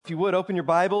If you would, open your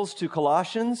Bibles to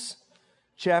Colossians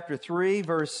chapter 3,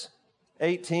 verse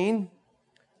 18.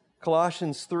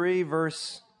 Colossians 3,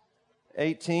 verse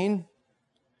 18.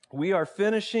 We are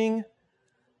finishing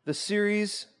the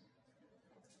series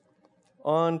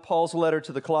on Paul's letter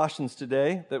to the Colossians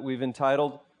today that we've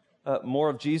entitled More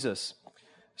of Jesus.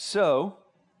 So,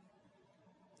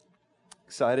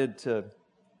 excited to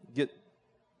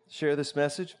share this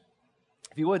message.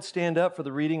 If you would, stand up for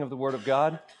the reading of the Word of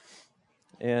God.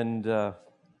 And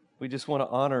we just want to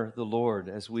honor the Lord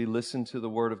as we listen to the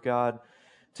Word of God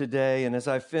today. And as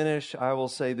I finish, I will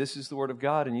say, this is the Word of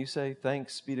God. And you say,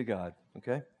 thanks be to God.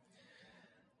 Okay?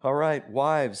 All right.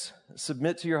 Wives,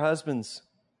 submit to your husbands.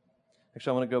 Actually,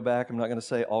 I want to go back. I'm not going to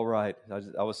say all right.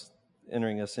 I was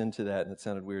entering us into that, and it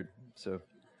sounded weird. So,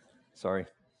 sorry.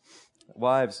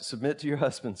 Wives, submit to your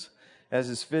husbands as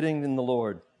is fitting in the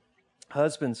Lord.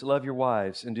 Husbands, love your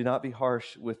wives and do not be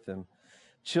harsh with them.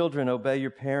 Children, obey your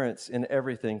parents in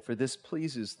everything, for this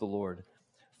pleases the Lord.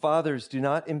 Fathers, do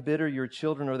not embitter your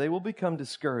children, or they will become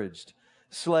discouraged.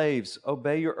 Slaves,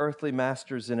 obey your earthly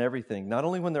masters in everything, not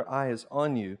only when their eye is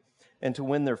on you and to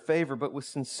win their favor, but with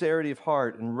sincerity of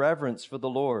heart and reverence for the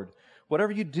Lord.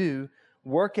 Whatever you do,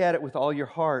 work at it with all your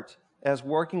heart, as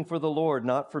working for the Lord,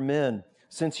 not for men,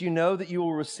 since you know that you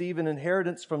will receive an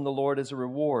inheritance from the Lord as a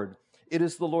reward. It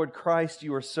is the Lord Christ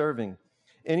you are serving.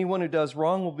 Anyone who does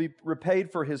wrong will be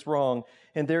repaid for his wrong,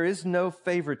 and there is no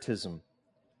favoritism.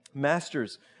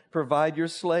 Masters, provide your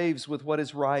slaves with what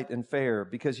is right and fair,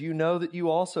 because you know that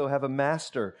you also have a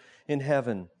master in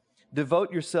heaven.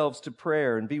 Devote yourselves to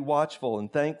prayer and be watchful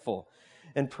and thankful.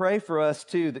 And pray for us,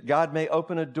 too, that God may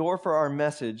open a door for our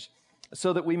message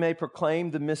so that we may proclaim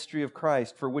the mystery of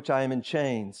Christ, for which I am in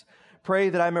chains. Pray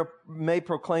that I may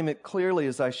proclaim it clearly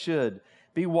as I should.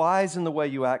 Be wise in the way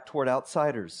you act toward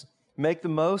outsiders. Make the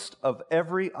most of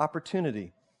every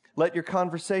opportunity. Let your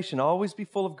conversation always be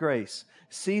full of grace,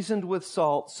 seasoned with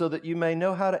salt, so that you may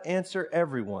know how to answer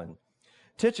everyone.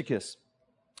 Tychicus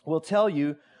will tell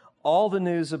you all the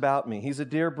news about me. He's a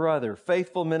dear brother,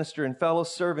 faithful minister, and fellow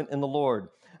servant in the Lord.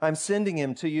 I'm sending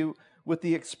him to you for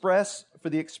the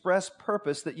express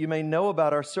purpose that you may know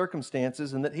about our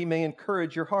circumstances and that he may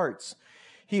encourage your hearts.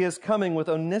 He is coming with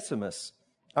Onesimus,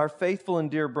 our faithful and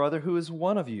dear brother, who is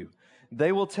one of you.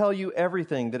 They will tell you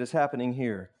everything that is happening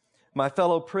here. My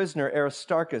fellow prisoner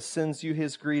Aristarchus sends you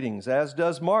his greetings, as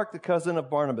does Mark, the cousin of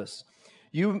Barnabas.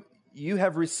 You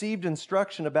have received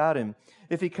instruction about him.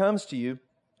 If he comes to you,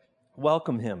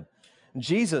 welcome him.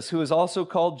 Jesus, who is also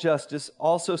called Justus,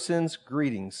 also sends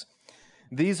greetings.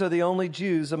 These are the only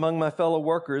Jews among my fellow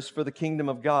workers for the kingdom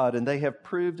of God, and they have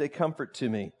proved a comfort to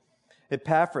me.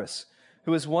 Epaphras,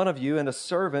 who is one of you and a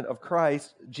servant of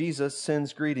Christ Jesus,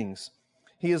 sends greetings.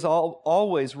 He is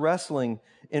always wrestling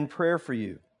in prayer for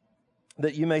you,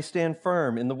 that you may stand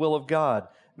firm in the will of God,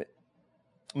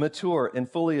 mature and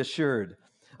fully assured.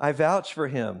 I vouch for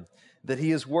him that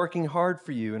he is working hard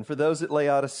for you and for those at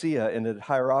Laodicea and at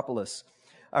Hierapolis.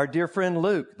 Our dear friend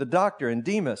Luke, the doctor, and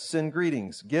Demas send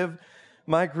greetings. Give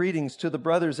my greetings to the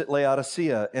brothers at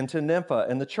Laodicea and to Nympha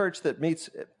and the church that meets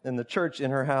in the church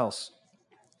in her house.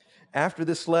 After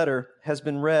this letter has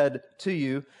been read to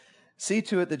you, see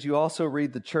to it that you also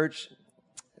read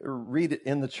it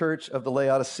in the church of the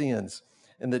Laodiceans,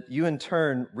 and that you in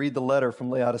turn read the letter from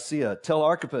Laodicea. Tell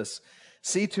Archippus,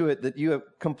 see to it that you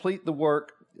complete the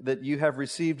work that you have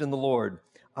received in the Lord.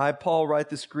 I, Paul, write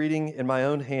this greeting in my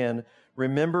own hand.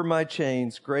 Remember my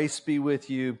chains. Grace be with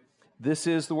you. This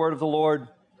is the word of the Lord.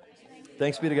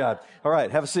 Thanks be to God. All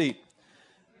right, have a seat.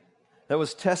 That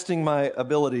was testing my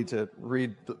ability to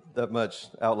read that much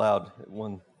out loud at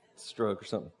one stroke or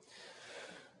something.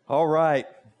 All right.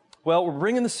 Well, we're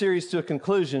bringing the series to a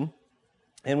conclusion,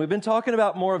 and we've been talking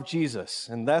about more of Jesus,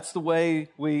 and that's the way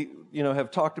we,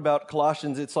 have talked about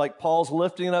Colossians. It's like Paul's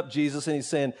lifting up Jesus, and he's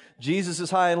saying, Jesus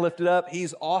is high and lifted up.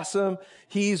 He's awesome.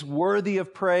 He's worthy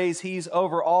of praise. He's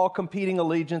over all competing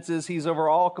allegiances. He's over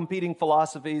all competing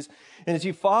philosophies. And as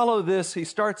you follow this, he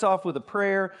starts off with a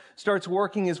prayer, starts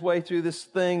working his way through this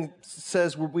thing,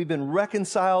 says we've been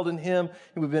reconciled in him,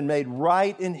 and we've been made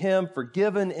right in him,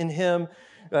 forgiven in him.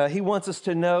 He wants us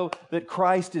to know that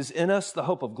Christ is in us, the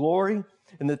hope of glory,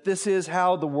 and that this is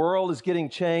how the world is getting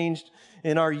changed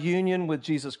in our union with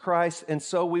Jesus Christ. And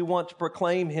so we want to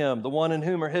proclaim him, the one in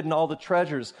whom are hidden all the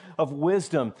treasures of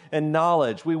wisdom and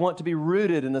knowledge. We want to be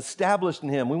rooted and established in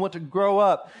him. We want to grow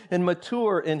up and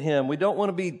mature in him. We don't want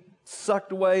to be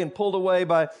sucked away and pulled away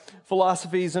by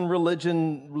philosophies and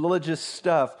religious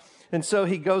stuff. And so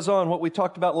he goes on. What we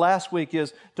talked about last week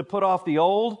is to put off the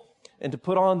old and to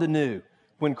put on the new.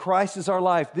 when Christ is our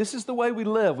life, this is the way we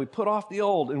live. We put off the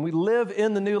old and we live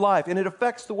in the new life. And it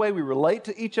affects the way we relate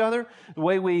to each other, the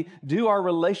way we do our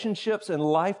relationships and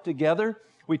life together.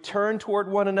 We turn toward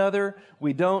one another.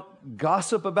 We don't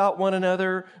gossip about one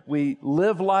another. We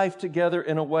live life together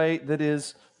in a way that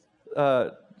is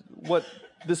what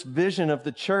this vision of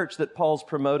the church that Paul's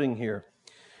promoting here.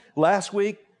 Last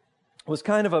week was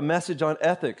kind of a message on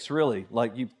ethics, really.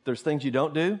 Like there's things you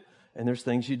don't do and there's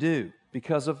things you do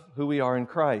because of who we are in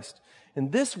Christ.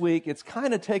 And this week, it's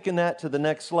kind of taken that to the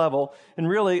next level. And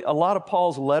really, a lot of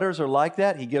Paul's letters are like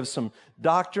that. He gives some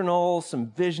doctrinal,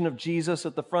 some vision of Jesus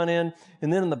at the front end.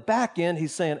 And then in the back end,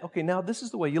 he's saying, okay, now this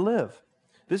is the way you live.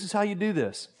 This is how you do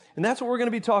this. And that's what we're going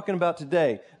to be talking about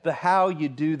today, the how you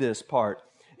do this part.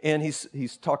 And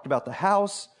he's talked about the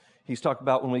house. He's talked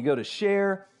about when we go to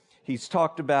share. He's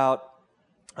talked about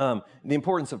the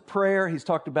importance of prayer. He's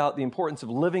talked about the importance of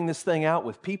living this thing out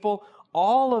with people.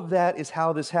 All of that is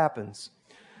how this happens.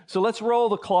 So let's roll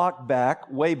the clock back,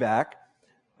 way back,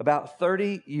 about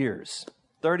 30 years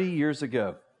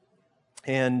ago.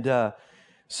 And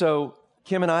so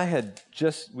Kim and I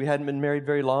we hadn't been married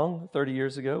very long, 30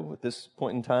 years ago at this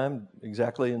point in time,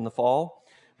 exactly in the fall.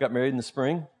 Got married in the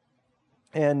spring.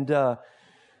 And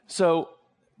so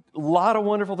a lot of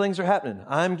wonderful things are happening.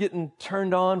 I'm getting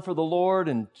turned on for the Lord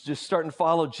and just starting to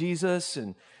follow Jesus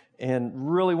and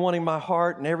really wanting my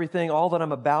heart and everything, all that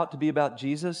I'm about to be about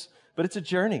Jesus. But it's a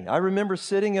journey. I remember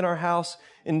sitting in our house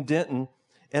in Denton,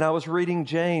 and I was reading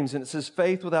James, and it says,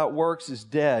 faith without works is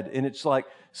dead. And it's like,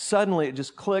 suddenly it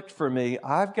just clicked for me.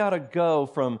 I've got to go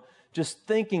from just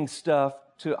thinking stuff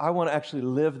to I want to actually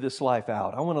live this life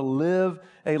out. I want to live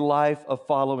a life of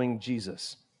following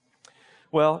Jesus.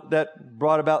 Well, that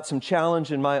brought about some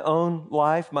challenge in my own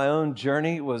life. My own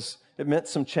journey it meant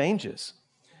some changes.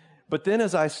 But then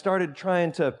as I started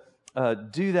trying to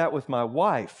do that with my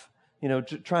wife,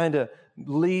 trying to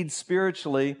lead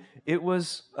spiritually, it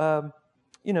was,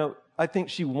 I think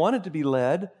she wanted to be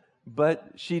led,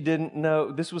 but she didn't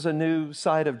know. This was a new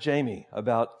side of Jamie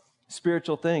about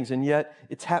spiritual things, and yet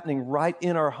it's happening right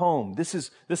in our home. This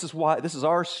is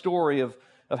our story of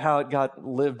how it got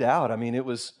lived out. I mean, it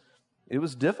was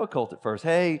difficult at first.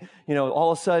 Hey,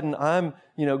 all of a sudden I want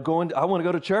to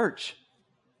go to church.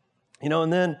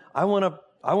 And then I want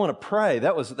to pray.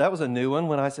 That was a new one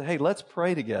when I said, hey, let's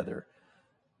pray together.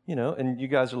 And you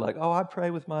guys are like, oh, I pray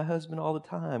with my husband all the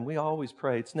time. We always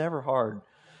pray. It's never hard.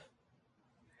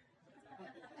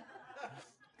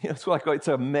 It's like it's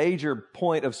a major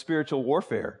point of spiritual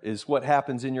warfare is what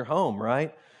happens in your home,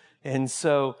 right? And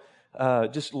so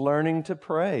just learning to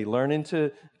pray, learning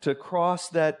to cross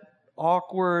that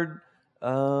awkward,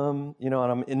 and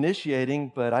I'm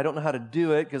initiating, but I don't know how to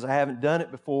do it because I haven't done it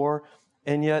before.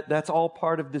 And yet that's all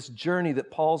part of this journey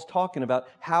that Paul's talking about,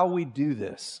 how we do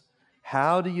this.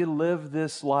 How do you live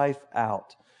this life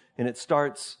out? And it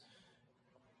starts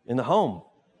in the home.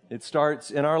 It starts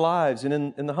in our lives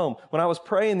and in the home. When I was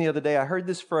praying the other day, I heard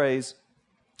this phrase,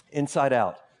 inside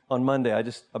out, on Monday.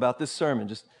 About this sermon,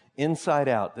 just inside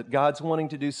out, that God's wanting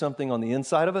to do something on the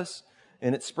inside of us,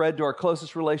 and it spread to our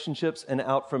closest relationships and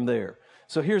out from there.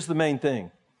 So here's the main thing.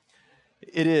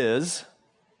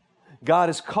 God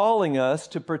is calling us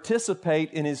to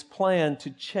participate in His plan to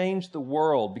change the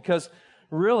world. Because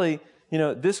really,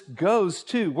 this goes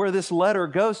to, where this letter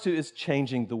goes to is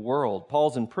changing the world.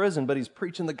 Paul's in prison, but he's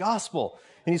preaching the gospel.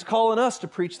 And he's calling us to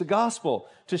preach the gospel,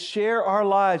 to share our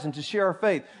lives and to share our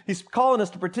faith. He's calling us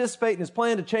to participate in His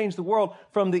plan to change the world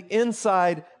from the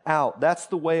inside out. That's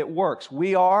the way it works.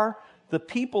 We are the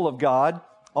people of God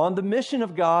on the mission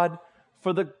of God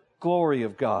for the glory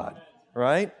of God,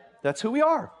 right? That's who we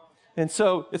are. And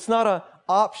so it's not an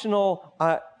optional,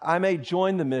 I may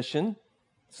join the mission.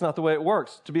 It's not the way it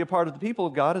works. To be a part of the people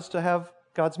of God is to have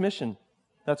God's mission.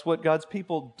 That's what God's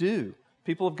people do.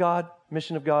 People of God,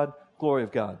 mission of God, glory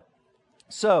of God.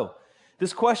 So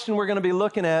this question we're going to be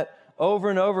looking at over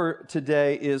and over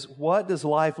today is, what does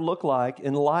life look like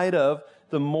in light of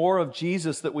the more of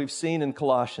Jesus that we've seen in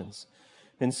Colossians?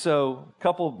 And so a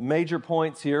couple major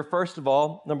points here. First of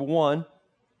all, number one,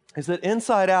 is that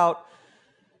inside out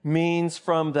means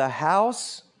from the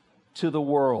house to the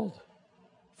world.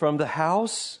 From the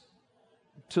house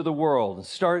to the world. It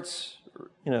starts,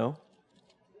 in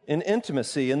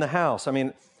intimacy in the house. I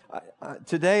mean,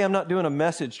 today I'm not doing a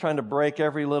message trying to break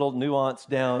every little nuance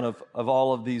down of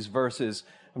all of these verses.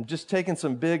 I'm just taking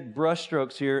some big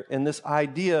brushstrokes here in this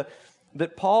idea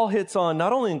that Paul hits on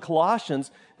not only in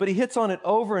Colossians, but he hits on it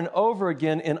over and over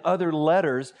again in other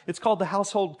letters. It's called the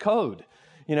household code.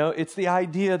 It's the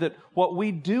idea that what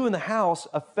we do in the house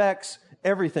affects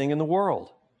everything in the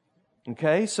world.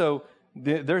 Okay, so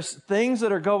there's things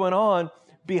that are going on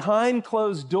behind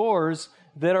closed doors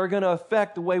that are going to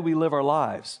affect the way we live our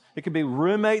lives. It could be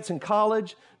roommates in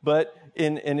college, but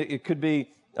it could be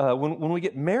when we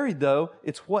get married, though,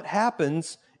 it's what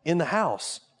happens in the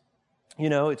house.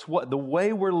 It's the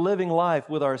way we're living life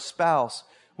with our spouse,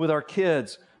 with our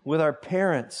kids, with our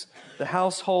parents, the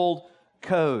household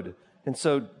code. And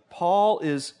so Paul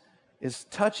is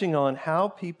touching on how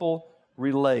people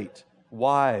relate.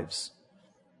 Wives,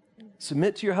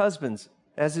 submit to your husbands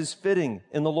as is fitting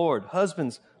in the Lord.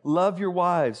 Husbands, love your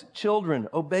wives. Children,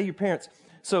 obey your parents.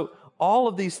 So all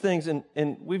of these things,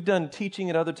 and we've done teaching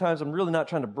at other times. I'm really not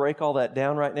trying to break all that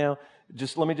down right now.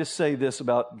 Let me just say this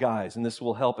about guys, and this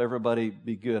will help everybody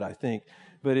be good, I think.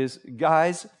 But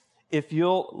guys, if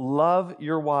you'll love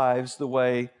your wives the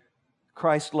way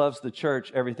Christ loves the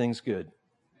church, everything's good.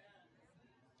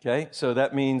 Okay? So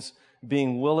that means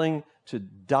being willing to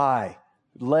die,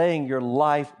 laying your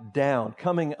life down,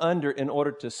 coming under in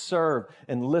order to serve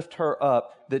and lift her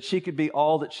up, that she could be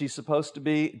all that she's supposed to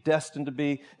be, destined to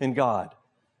be in God.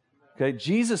 Okay?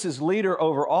 Jesus is leader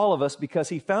over all of us because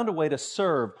he found a way to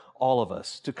serve all of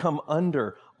us, to come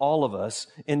under all of us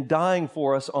in dying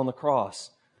for us on the cross.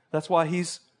 That's why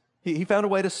he found a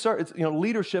way to serve.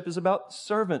 Leadership is about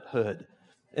servanthood.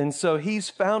 And so he's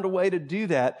found a way to do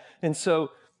that. And so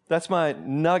that's my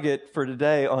nugget for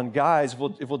today on guys.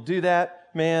 If we'll do that,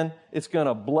 man, it's going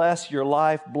to bless your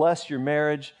life, bless your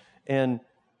marriage. And,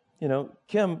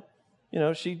 Kim,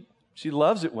 she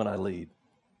loves it when I lead.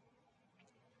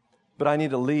 But I need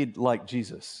to lead like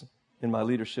Jesus in my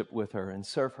leadership with her and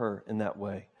serve her in that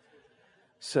way.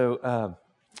 So,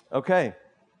 okay.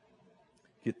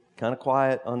 Get kind of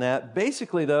quiet on that.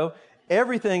 Basically, though,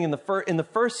 everything in the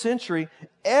first century,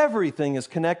 everything is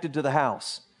connected to the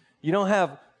house. You don't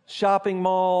have shopping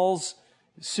malls,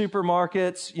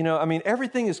 supermarkets,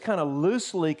 everything is kind of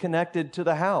loosely connected to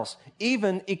the house.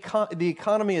 Even the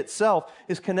economy itself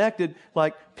is connected.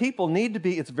 Like people need to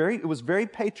be, it was very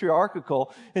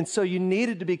patriarchal, and so you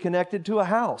needed to be connected to a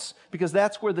house because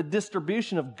that's where the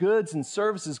distribution of goods and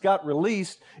services got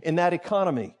released in that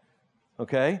economy.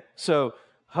 Okay? So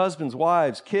husbands,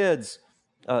 wives, kids,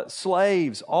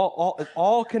 slaves,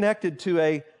 all connected to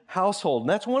a household. And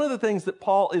that's one of the things that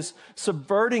Paul is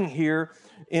subverting here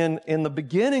in the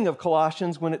beginning of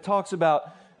Colossians when it talks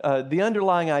about the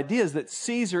underlying idea is that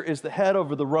Caesar is the head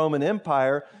over the Roman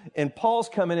Empire, and Paul's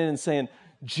coming in and saying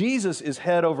Jesus is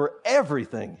head over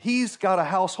everything. He's got a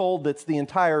household that's the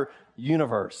entire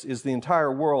universe, is the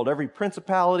entire world, every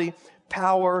principality,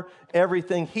 power,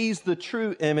 everything. He's the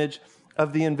true image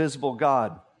of the invisible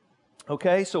God.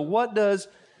 Okay, so what does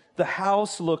the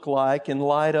house look like in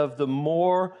light of the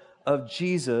more of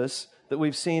Jesus that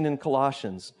we've seen in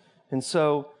Colossians? And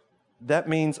so that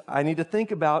means I need to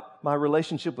think about my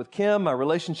relationship with Kim, my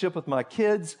relationship with my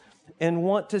kids, and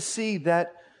want to see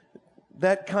that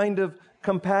kind of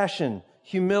compassion,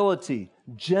 humility,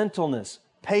 gentleness,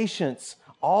 patience,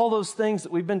 all those things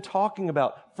that we've been talking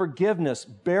about, forgiveness,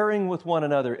 bearing with one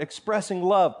another, expressing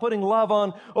love, putting love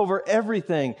on over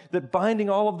everything, that binding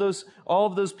all of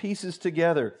those pieces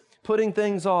together, putting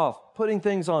things off, putting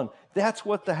things on. That's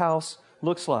what the house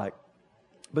looks like.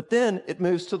 But then it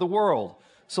moves to the world.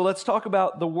 So let's talk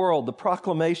about the world, the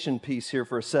proclamation piece here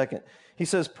for a second. He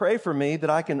says, pray for me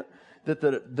that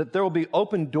there will be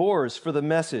open doors for the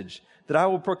message, that I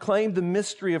will proclaim the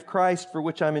mystery of Christ for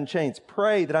which I'm in chains.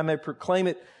 Pray that I may proclaim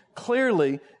it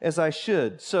clearly as I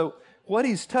should. So what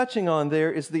he's touching on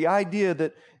there is the idea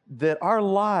that our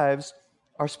lives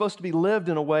are supposed to be lived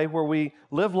in a way where we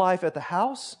live life at the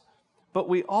house, but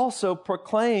we also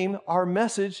proclaim our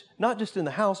message, not just in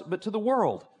the house, but to the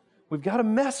world. We've got a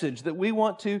message that we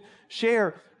want to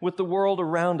share with the world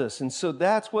around us. And so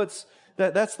that's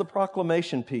the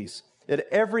proclamation piece. At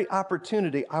every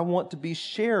opportunity, I want to be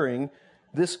sharing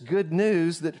this good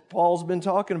news that Paul's been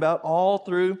talking about all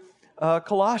through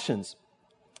Colossians.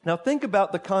 Now think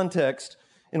about the context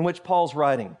in which Paul's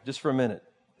writing, just for a minute.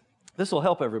 This will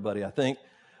help everybody, I think.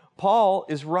 Paul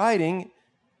is writing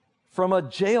from a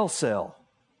jail cell.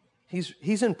 He's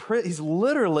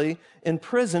literally in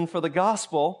prison for the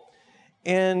gospel,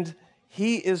 and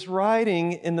he is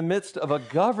writing in the midst of a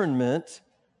government,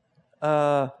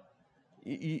 a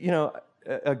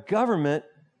government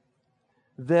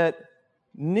that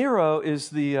Nero is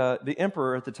the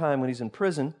emperor at the time when he's in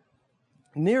prison.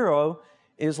 Nero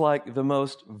is like the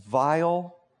most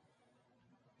vile,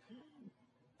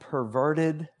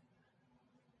 perverted,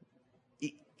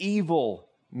 evil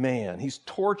man. He's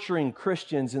torturing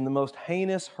Christians in the most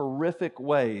heinous, horrific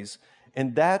ways.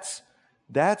 And that's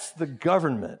the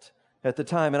government at the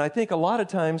time. And I think a lot of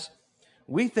times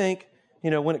we think,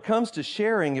 when it comes to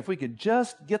sharing, if we could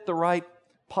just get the right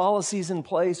policies in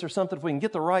place or something, if we can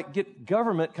get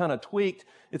government kind of tweaked,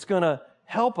 it's going to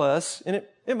help us, and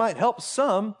it might help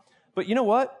some, but you know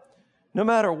what? No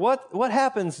matter what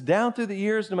happens down through the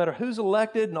years, no matter who's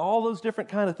elected and all those different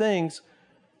kind of things,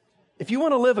 if you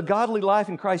want to live a godly life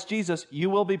in Christ Jesus, you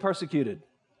will be persecuted.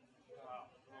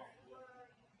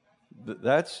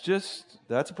 That's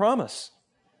a promise.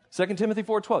 2 Timothy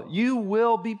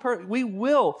 4:12. We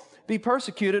will be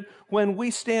persecuted when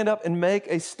we stand up and make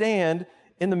a stand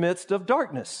in the midst of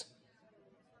darkness.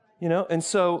 And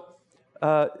so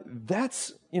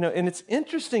that's, and it's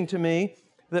interesting to me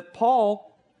that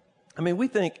Paul, we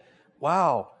think,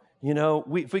 wow,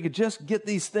 if we could just get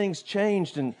these things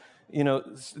changed and,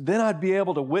 then I'd be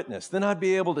able to witness, then I'd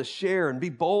be able to share and be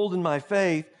bold in my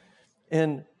faith.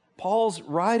 And Paul's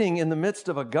writing in the midst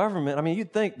of a government.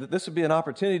 You'd think that this would be an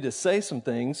opportunity to say some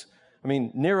things.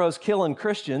 Nero's killing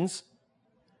Christians.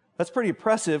 That's pretty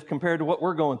impressive compared to what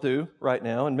we're going through right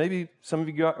now. And maybe some of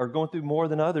you are going through more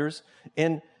than others.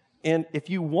 And if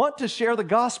you want to share the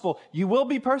gospel, you will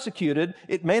be persecuted.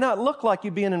 It may not look like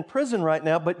you being in prison right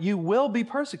now, but you will be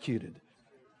persecuted.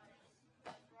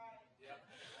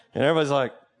 And everybody's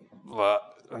like, well,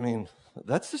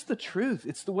 that's just the truth.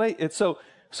 It's the way it's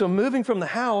so moving from the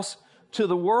house to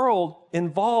the world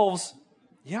involves,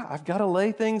 I've got to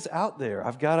lay things out there.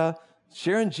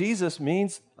 Sharing Jesus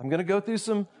means I'm going to go through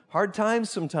some hard times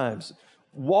sometimes.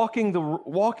 Walking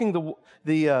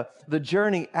the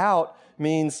journey out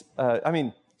means,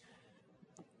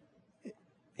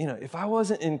 if I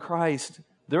wasn't in Christ,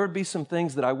 there would be some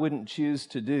things that I wouldn't choose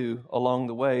to do along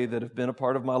the way that have been a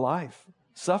part of my life.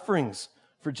 Sufferings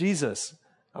for Jesus.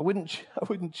 I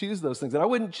wouldn't choose those things, and I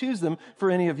wouldn't choose them for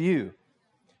any of you.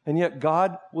 And yet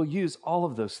God will use all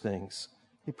of those things.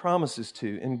 He promises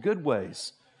to in good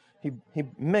ways. He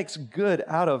makes good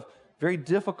out of very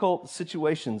difficult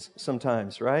situations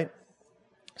sometimes, right?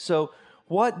 So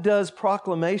what does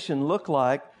proclamation look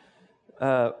like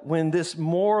when this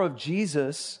more of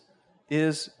Jesus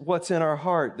is what's in our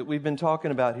heart that we've been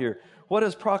talking about here? What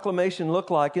does proclamation look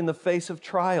like in the face of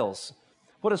trials?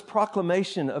 What does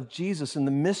proclamation of Jesus and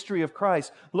the mystery of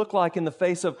Christ look like in the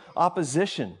face of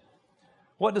opposition?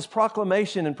 What does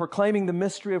proclamation and proclaiming the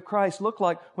mystery of Christ look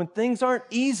like when things aren't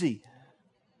easy?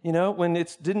 When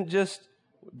it didn't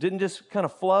just kind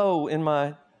of flow in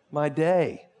my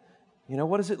day.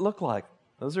 What does it look like?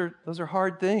 Those are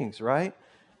hard things, right?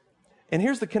 And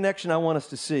here's the connection I want us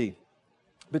to see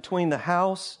between the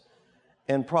house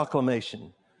and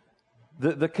proclamation.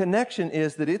 The connection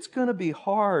is that it's going to be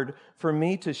hard for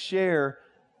me to share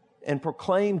and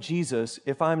proclaim Jesus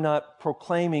if I'm not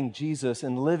proclaiming Jesus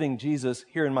and living Jesus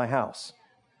here in my house.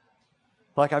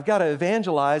 Like I've got to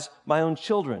evangelize my own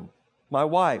children. My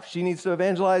wife, she needs to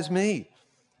evangelize me.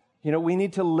 We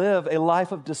need to live a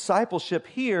life of discipleship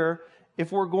here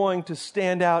if we're going to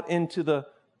stand out into the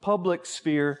public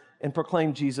sphere and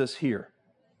proclaim Jesus here.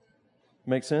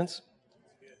 Make sense?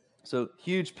 So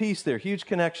huge piece there, huge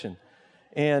connection.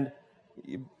 And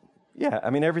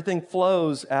everything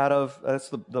flows out of, that's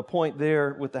the point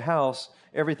there with the house,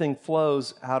 everything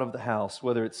flows out of the house,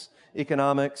 whether it's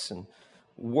economics and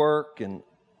work and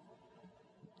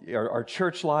our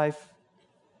church life,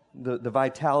 the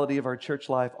vitality of our church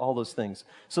life, all those things.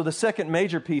 So the second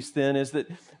major piece then is that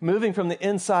moving from the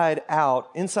inside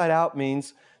out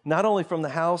means not only from the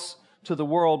house to the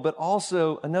world, but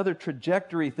also another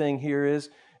trajectory thing here is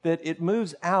that it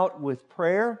moves out with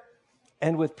prayer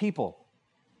and with people.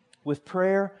 With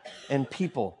prayer and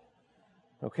people.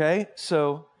 Okay?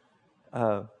 So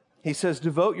he says,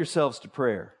 devote yourselves to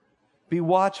prayer. Be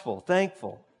watchful,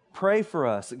 thankful. Pray for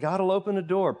us that God will open a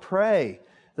door. Pray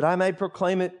that I may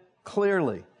proclaim it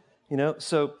clearly.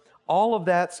 So all of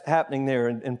that's happening there.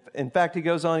 And in fact, he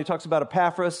goes on, he talks about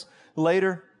Epaphras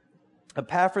later.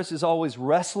 Epaphras is always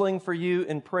wrestling for you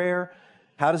in prayer.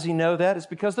 How does he know that? It's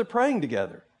because they're praying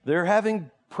together. They're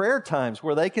having prayer times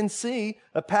where they can see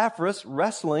Epaphras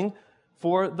wrestling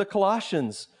for the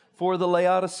Colossians, for the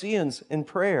Laodiceans in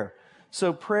prayer.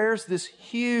 So prayer's this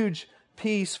huge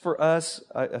piece for us.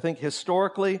 I think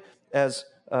historically as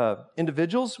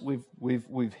individuals,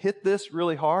 we've hit this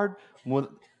really hard.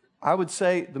 I would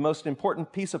say the most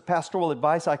important piece of pastoral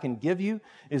advice I can give you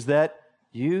is that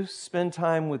you spend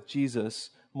time with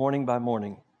Jesus morning by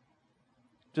morning.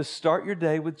 Just start your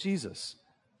day with Jesus.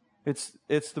 It's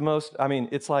the most,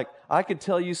 it's like I could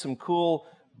tell you some cool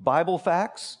Bible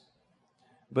facts,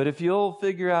 but if you'll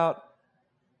figure out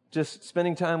just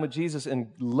spending time with Jesus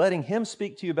and letting Him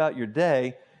speak to you about your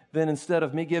day, then instead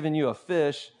of me giving you a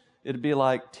fish, it'd be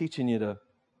like teaching you to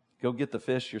go get the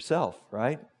fish yourself,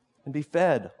 right? And be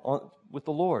fed with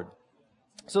the Lord.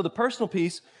 So the personal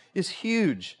piece is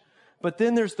huge. But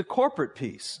then there's the corporate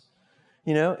piece,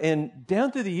 and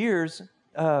down through the years,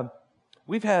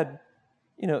 we've had,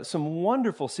 some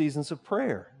wonderful seasons of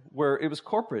prayer where it was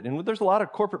corporate. And there's a lot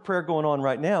of corporate prayer going on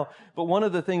right now. But one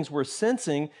of the things we're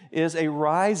sensing is a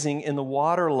rising in the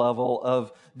water level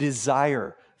of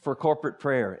desire for corporate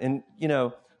prayer. And,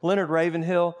 Leonard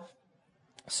Ravenhill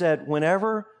said,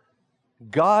 whenever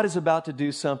God is about to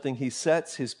do something, he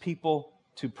sets his people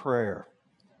to prayer.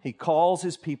 He calls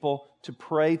his people to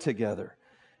pray together.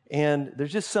 And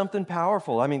there's just something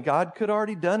powerful. I mean, God could have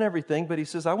already done everything, but he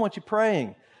says, I want you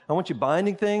praying. I want you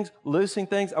binding things, loosing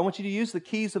things. I want you to use the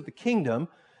keys of the kingdom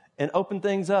and open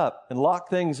things up and lock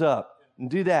things up and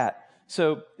do that.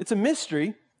 So it's a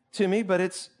mystery to me, but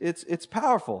it's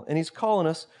powerful. And he's calling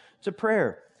us to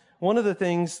prayer. One of the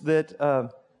things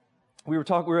that we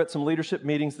were at some leadership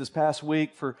meetings this past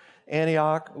week for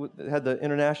Antioch. We had the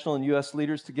international and U.S.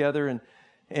 leaders together,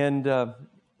 and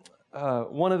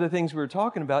one of the things we were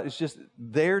talking about is just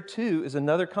there too is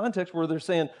another context where we're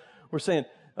saying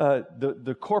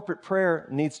the corporate prayer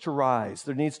needs to rise.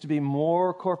 There needs to be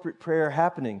more corporate prayer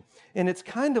happening, and it's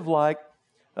kind of like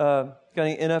got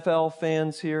any NFL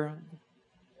fans here?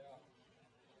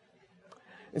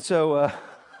 And so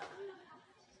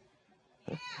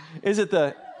is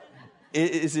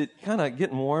it kind of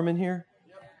getting warm in here?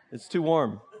 It's too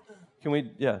warm. Can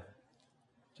we? Yeah,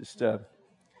 just.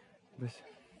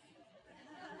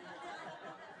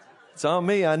 It's on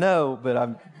me, I know,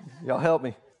 but y'all help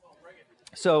me.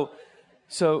 So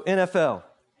NFL.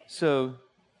 So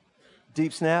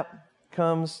deep snap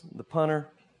comes, the punter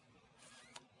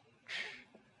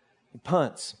he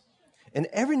punts. And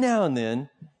every now and then,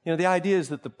 the idea is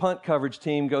that the punt coverage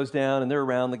team goes down and they're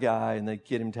around the guy and they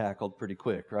get him tackled pretty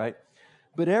quick, right?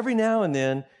 But every now and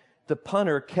then, the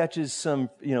punter catches some,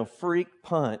 freak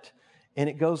punt and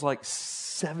it goes like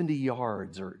 70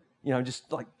 yards or,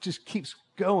 just keeps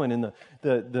going, and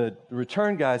the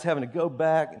return guy's having to go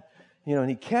back, and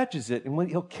he catches it, and when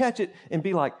he'll catch it and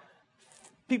be like,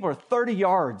 people are 30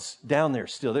 yards down there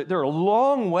still. They're a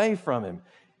long way from him.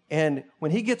 And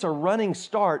when he gets a running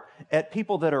start at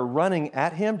people that are running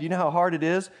at him, do you know how hard it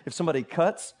is if somebody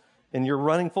cuts and you're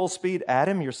running full speed at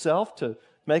him yourself to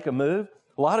make a move?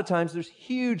 A lot of times there's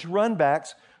huge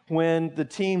runbacks when the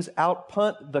teams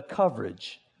outpunt the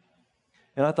coverage.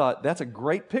 And I thought, that's a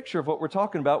great picture of what we're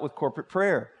talking about with corporate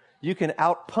prayer. You can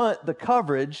outpunt the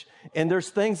coverage, and there's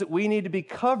things that we need to be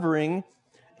covering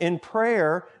in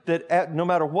prayer that no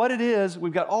matter what it is,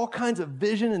 we've got all kinds of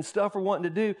vision and stuff we're wanting to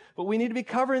do, but we need to be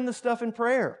covering the stuff in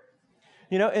prayer.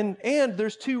 And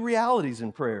there's two realities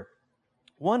in prayer.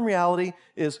 One reality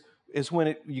is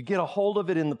when you get a hold of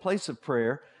it in the place of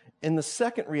prayer, and the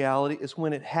second reality is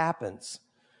when it happens.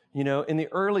 In the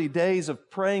early days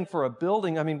of praying for a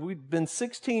building, we'd been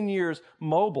 16 years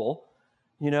mobile,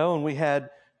 and we had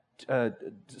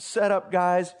set up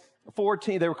guys, 4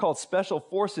 teams. They were called Special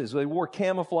Forces. They wore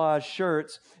camouflage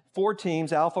shirts, 4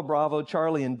 teams, Alpha, Bravo,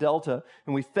 Charlie, and Delta,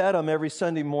 and we fed them every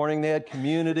Sunday morning. They had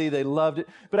community. They loved it.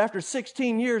 But after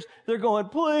 16 years, they're going,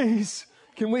 please,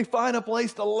 can we find a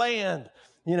place to land,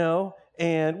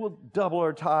 and we'll double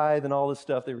our tithe and all this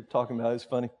stuff they were talking about. It was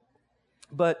funny.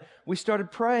 But we started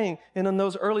praying, and in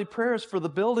those early prayers for the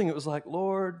building, it was like,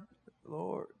 Lord,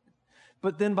 Lord.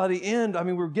 But then by the end,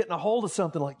 we were getting a hold of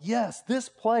something like, yes, this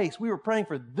place. We were praying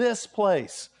for this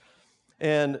place.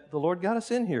 And the Lord got us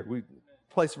in here.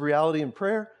 Place of reality in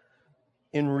prayer,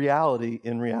 in reality,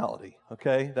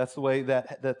 okay? That's the way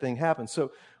that thing happens.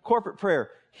 So corporate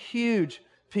prayer, huge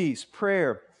piece,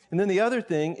 prayer. And then the other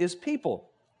thing is people.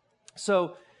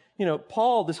 So,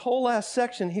 Paul, this whole last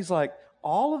section, he's like,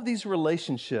 all of these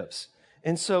relationships.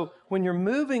 And so when you're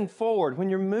moving forward, when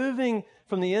you're moving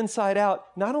from the inside out,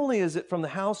 not only is it from the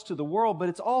house to the world, but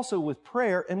it's also with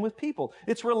prayer and with people.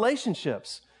 It's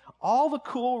relationships. All the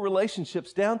cool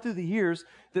relationships down through the years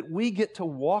that we get to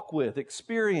walk with,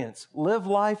 experience, live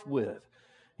life with,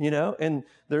 and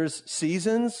there's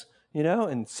seasons,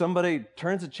 and somebody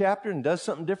turns a chapter and does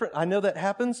something different. I know that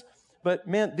happens, but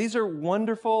man, these are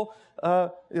wonderful,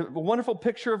 a wonderful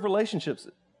picture of relationships.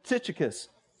 Tychicus,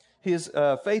 he is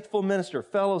a faithful minister,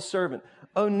 fellow servant.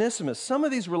 Onesimus, some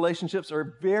of these relationships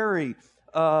are very,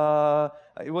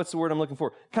 what's the word I'm looking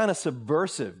for? Kind of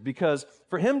subversive, because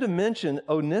for him to mention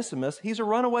Onesimus, he's a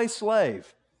runaway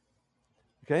slave.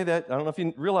 Okay, I don't know if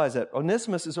you realize that.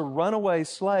 Onesimus is a runaway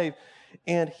slave,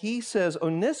 and he says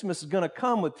Onesimus is going to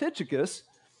come with Tychicus,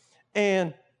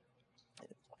 and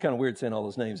kind of weird saying all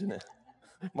those names, isn't it?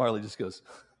 Marley just goes,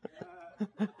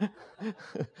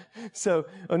 So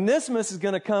Onesimus is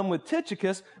going to come with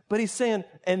Tychicus, but he's saying,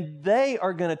 and they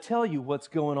are going to tell you what's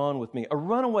going on with me. A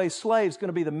runaway slave is going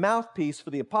to be the mouthpiece for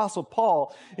the Apostle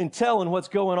Paul in telling what's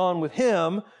going on with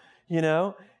him, you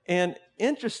know. And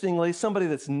interestingly, somebody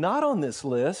that's not on this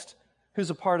list, who's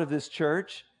a part of this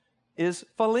church, is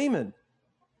Philemon.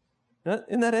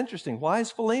 Isn't that interesting? Why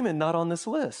is Philemon not on this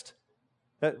list?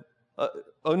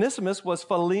 Onesimus was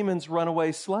Philemon's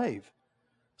runaway slave.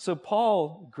 So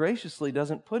Paul graciously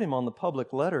doesn't put him on the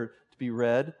public letter to be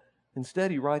read.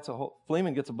 Instead, he writes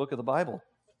Philemon gets a book of the Bible.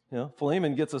 You know,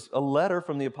 Philemon gets a letter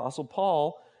from the Apostle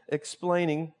Paul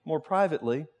explaining more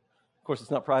privately. Of course,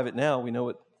 it's not private now. We know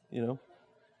it, you know.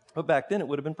 But back then, it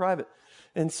would have been private.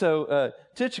 And so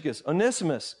Tychicus,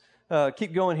 Onesimus,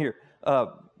 keep going here.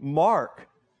 Mark,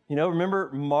 you know,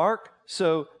 remember Mark?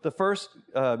 So the first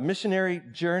missionary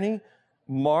journey,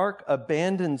 Mark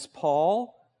abandons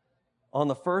Paul on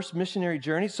the first missionary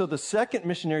journey. So the second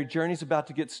missionary journey is about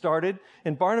to get started.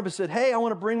 And Barnabas said, hey, I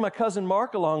want to bring my cousin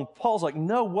Mark along. Paul's like,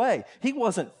 no way. He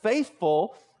wasn't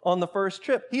faithful on the first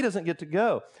trip. He doesn't get to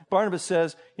go. Barnabas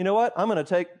says, you know what? I'm going to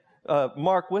take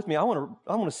Mark with me. I want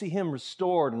to see him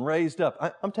restored and raised up.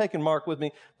 I'm taking Mark with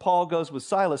me. Paul goes with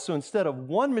Silas. So instead of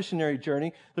one missionary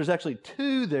journey, there's actually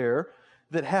two there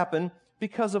that happen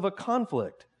because of a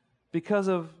conflict, because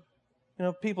of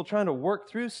people trying to work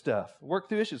through stuff, work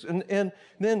through issues. And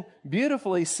then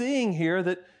beautifully seeing here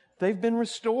that they've been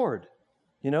restored.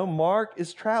 You know, Mark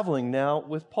is traveling now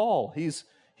with Paul. He's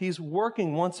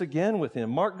working once again with him.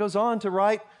 Mark goes on to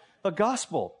write a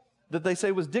gospel that they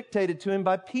say was dictated to him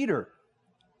by Peter.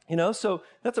 You know, so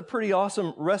that's a pretty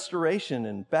awesome restoration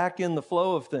and back in the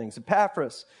flow of things.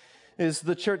 Epaphras is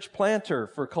the church planter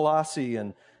for Colossae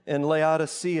and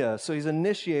Laodicea. So he's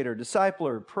initiator,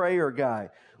 discipler, prayer guy.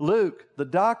 Luke, the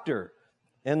doctor,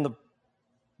 and the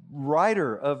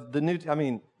writer of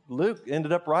the Luke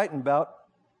ended up writing about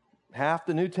half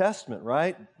the New Testament,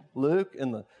 right? Luke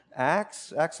and the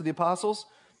Acts of the Apostles.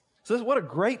 So what a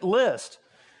great list.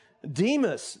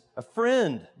 Demas, a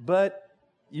friend, but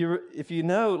if you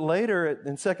know later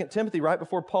in 2 Timothy, right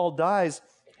before Paul dies,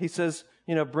 he says,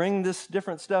 bring this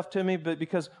different stuff to me, but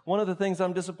because one of the things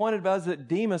I'm disappointed about is that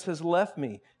Demas has left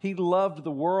me. He loved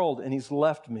the world and he's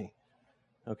left me.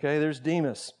 Okay, there's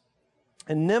Demas.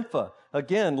 And Nympha,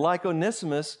 again, like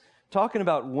Onesimus, talking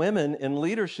about women in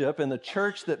leadership and the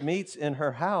church that meets in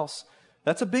her house.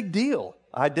 That's a big deal,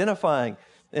 identifying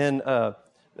and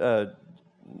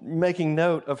making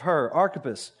note of her.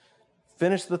 Archippus,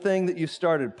 finish the thing that you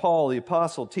started. Paul, the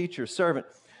apostle, teacher, servant.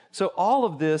 So all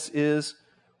of this is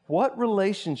what do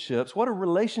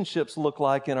relationships look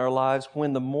like in our lives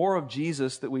when the more of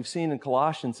Jesus that we've seen in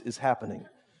Colossians is happening?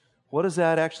 What does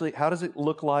that actually, how does it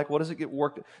look like? What does it get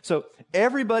worked? So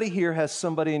everybody here has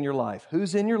somebody in your life.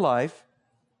 Who's in your life?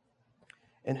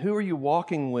 And who are you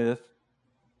walking with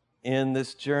in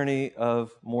this journey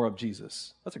of more of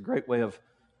Jesus? That's a great way of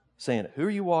saying it. Who are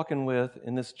you walking with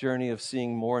in this journey of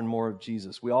seeing more and more of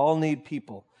Jesus? We all need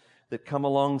people that come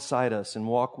alongside us and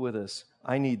walk with us.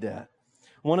 I need that.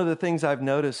 One of the things I've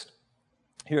noticed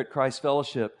here at Christ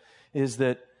Fellowship is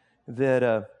that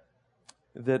there's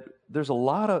a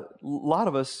lot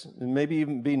of us, and maybe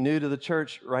even be new to the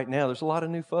church right now. There's a lot of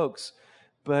new folks,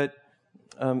 but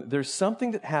there's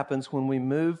something that happens when we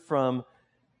move from,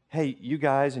 hey, you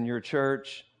guys and your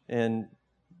church and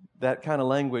that kind of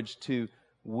language to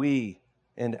we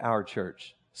and our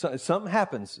church. So something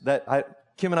happens that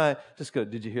Kim and I just go,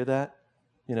 did you hear that?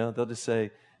 They'll just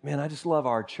say, man, I just love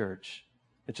our church.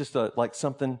 It's just like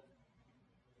something,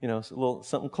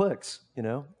 something clicks,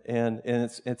 and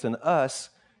it's an us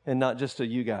and not just a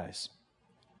you guys.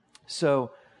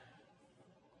 So,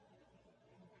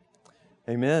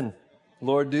 amen.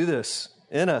 Lord, do this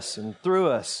in us and through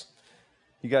us.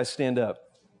 You guys stand up.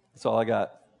 That's all I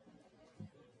got.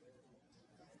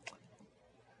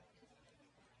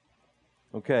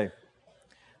 Okay.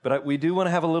 But we do want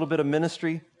to have a little bit of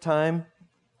ministry time.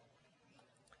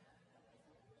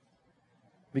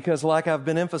 Because like I've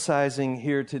been emphasizing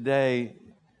here today,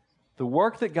 the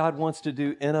work that God wants to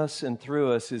do in us and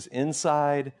through us is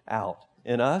inside out.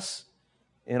 In us,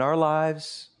 in our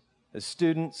lives, as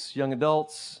students, young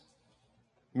adults,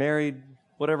 married,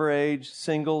 whatever age,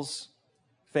 singles,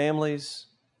 families.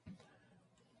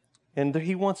 And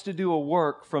He wants to do a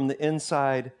work from the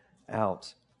inside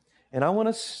out. And I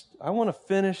want to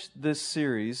finish this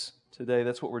series today.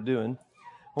 That's what we're doing.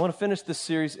 I want to finish this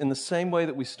series in the same way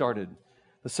that we started.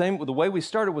 The way we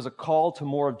started was a call to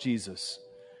more of Jesus.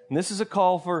 And this is a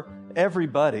call for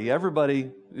everybody.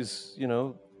 Everybody is,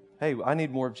 hey, I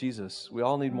need more of Jesus. We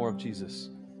all need more of Jesus.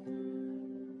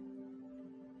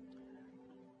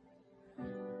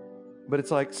 But it's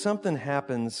like something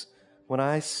happens when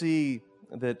I see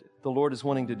that the Lord is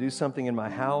wanting to do something in my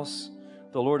house.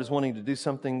 The Lord is wanting to do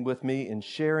something with me in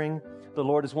sharing. The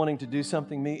Lord is wanting to do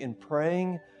something with me in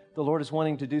praying. The Lord is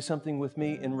wanting to do something with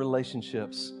me in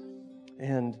relationships.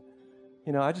 And,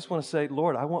 I just want to say,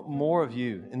 Lord, I want more of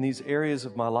you in these areas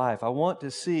of my life. I want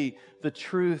to see the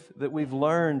truth that we've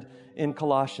learned in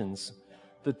Colossians,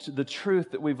 the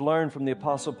truth that we've learned from the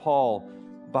Apostle Paul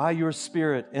by your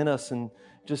Spirit in us. And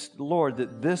just, Lord,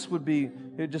 that this would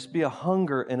just be a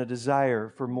hunger and a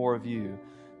desire for more of you.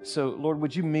 So, Lord,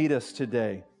 would you meet us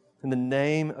today in the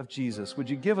name of Jesus? Would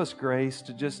you give us grace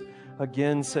to just,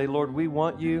 again, say, Lord, we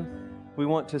want you. We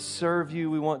want to serve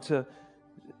you. We want to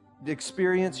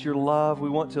experience your love. We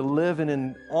want to live in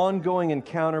an ongoing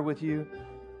encounter with you.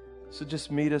 So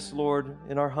just meet us, Lord,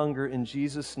 in our hunger. In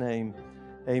Jesus' name,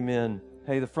 amen.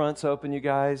 Hey, the front's open, you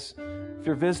guys. If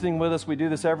you're visiting with us, we do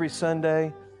this every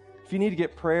Sunday. If you need to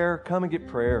get prayer, come and get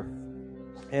prayer.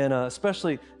 And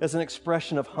especially as an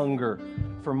expression of hunger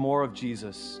for more of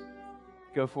Jesus.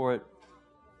 Go for it.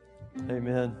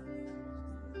 Amen.